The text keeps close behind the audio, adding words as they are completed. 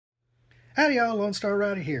Howdy y'all, Lone Star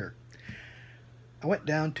Rider here. I went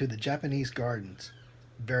down to the Japanese gardens.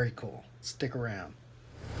 Very cool. Stick around.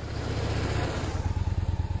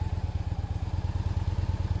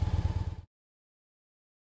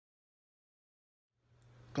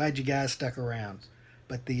 Glad you guys stuck around.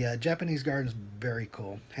 But the Japanese gardens, very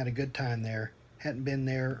cool. Had a good time there. Hadn't been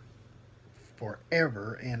there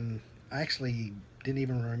forever, and I actually didn't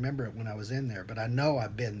even remember it when I was in there, but I know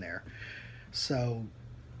I've been there. So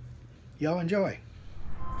y'all enjoy.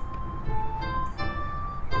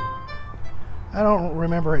 I don't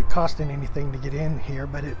remember it costing anything to get in here,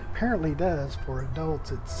 but it apparently does. For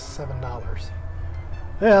adults, it's $7.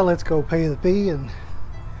 Well, let's go pay the fee and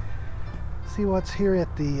see what's here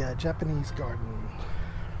at the Japanese garden.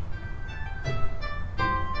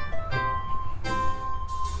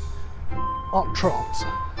 Entrance.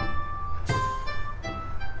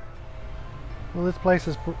 Well, this place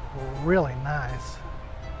is really nice.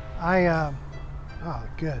 Oh,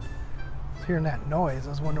 good. I was hearing that noise. I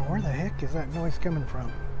was wondering, where the heck is that noise coming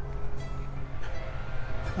from?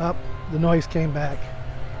 Up, the noise came back.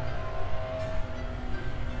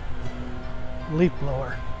 Leaf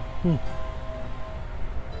blower.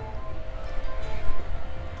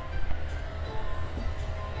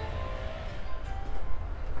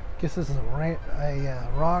 Guess this is a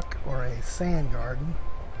rock or a sand garden.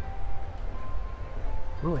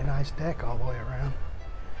 Really nice deck all the way around.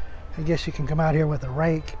 I guess you can come out here with a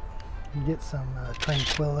rake and get some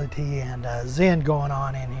tranquility and zen going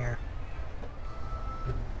on in here.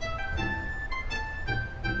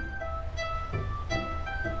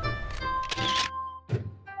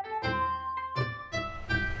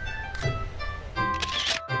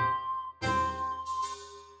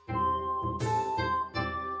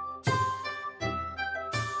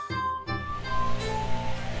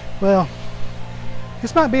 Well,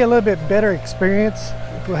 this might be a little bit better experience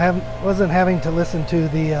if we wasn't having to listen to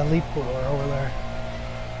the leaf blower over there.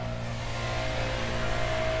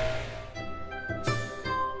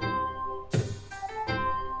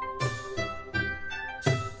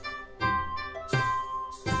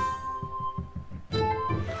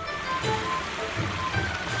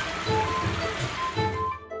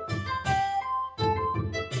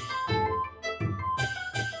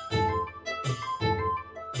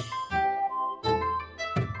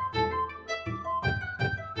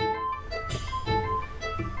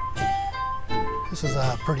 This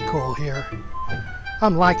is pretty cool here.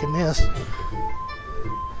 I'm liking this.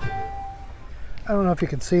 I don't know if you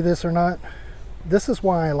can see this or not. This is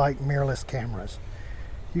why I like mirrorless cameras.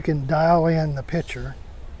 You can dial in the picture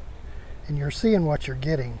and you're seeing what you're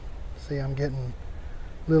getting. See, I'm getting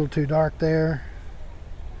a little too dark there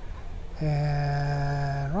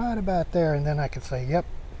and right about there, and then I can say, yep,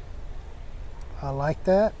 I like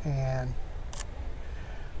that, and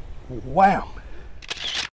wham!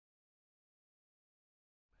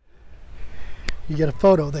 You get a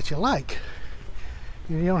photo that you like.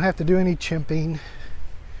 You don't have to do any chimping.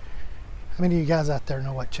 How many of you guys out there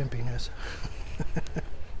know what chimping is?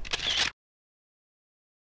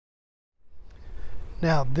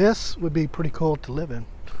 Now this would be pretty cool to live in.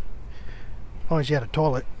 As long as you had a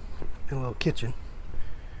toilet and a little kitchen.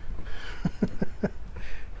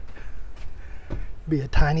 Be a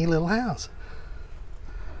tiny little house.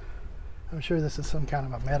 I'm sure this is some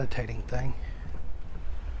kind of a meditating thing.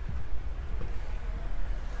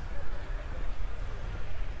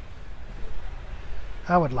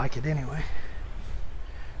 I would like it anyway.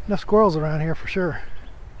 Enough squirrels around here for sure.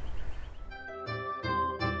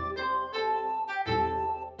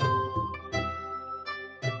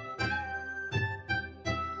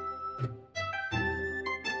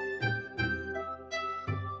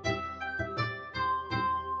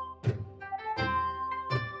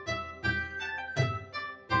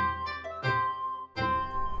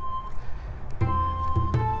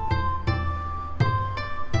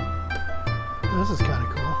 This is kind of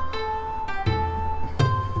cool.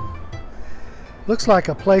 Looks like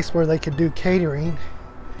a place where they could do catering,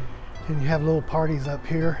 and you have little parties up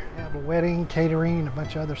here. You have a wedding, catering, and a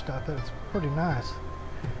bunch of other stuff. It's pretty nice,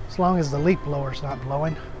 as long as the leaf blower's not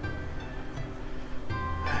blowing.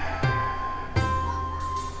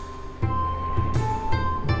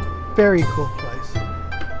 Very cool place.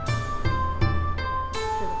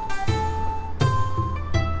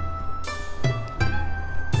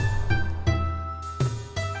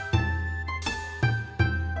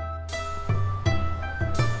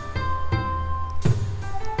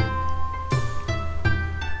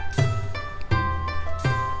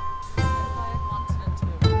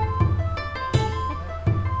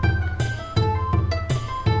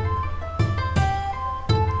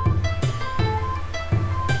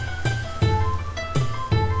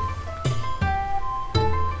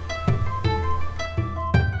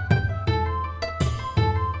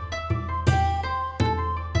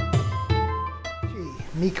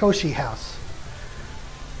 Mikoshi House.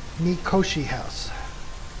 Mikoshi House.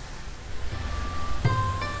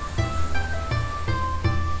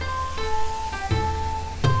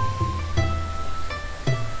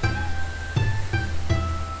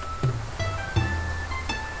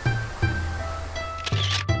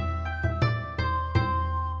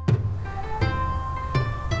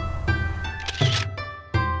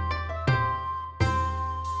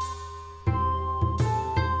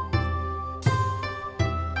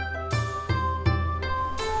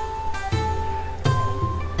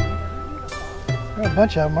 There are a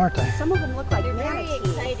bunch of them, aren't they? Some of them look like They're very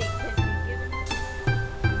manatees. exciting because we've given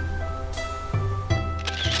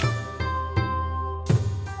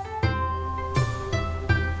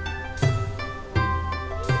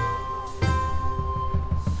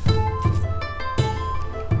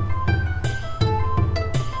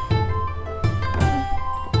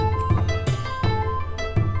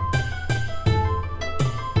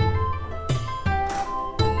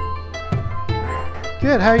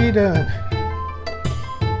Good, how are you doing?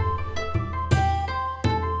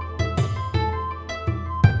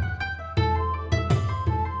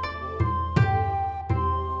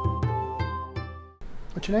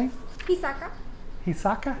 What's your name? Hisaka.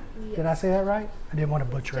 Hisaka? Did I say that right? I didn't want to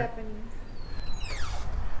butcher Japanese.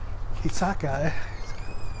 it. Hisaka.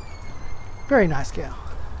 Very nice gal.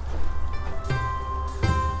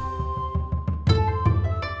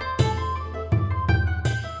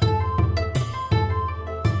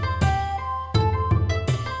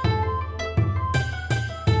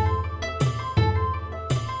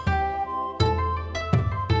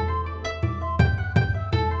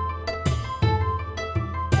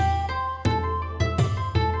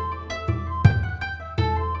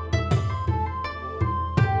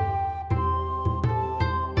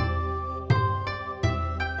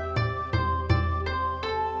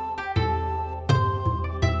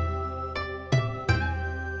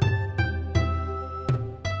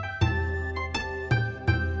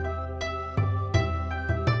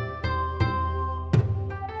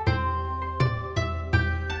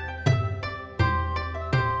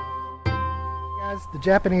 The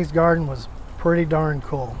Japanese garden was pretty darn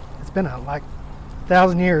cool. It's been like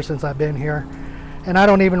 1,000 years since I've been here, and I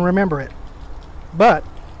don't even remember it. But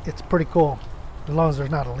it's pretty cool, as long as there's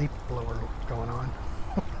not a leaf blower going on.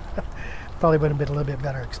 Probably would have been a little bit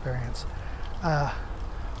better experience. But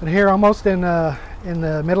here, almost in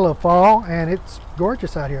the middle of fall, and it's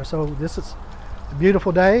gorgeous out here. So this is a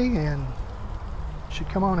beautiful day, and you should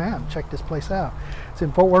come on out and check this place out. It's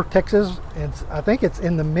in Fort Worth, Texas. I think it's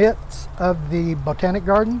in the midst of the Botanic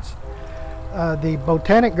Gardens. The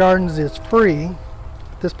Botanic Gardens is free.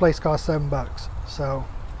 This place costs $7, so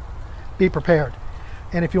be prepared.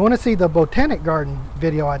 And if you want to see the Botanic Garden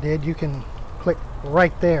video I did, you can click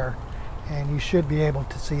right there, and you should be able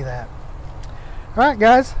to see that. All right,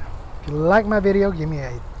 guys, if you like my video, give me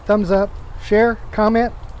a thumbs up, share,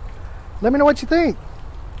 comment. Let me know what you think.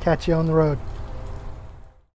 Catch you on the road.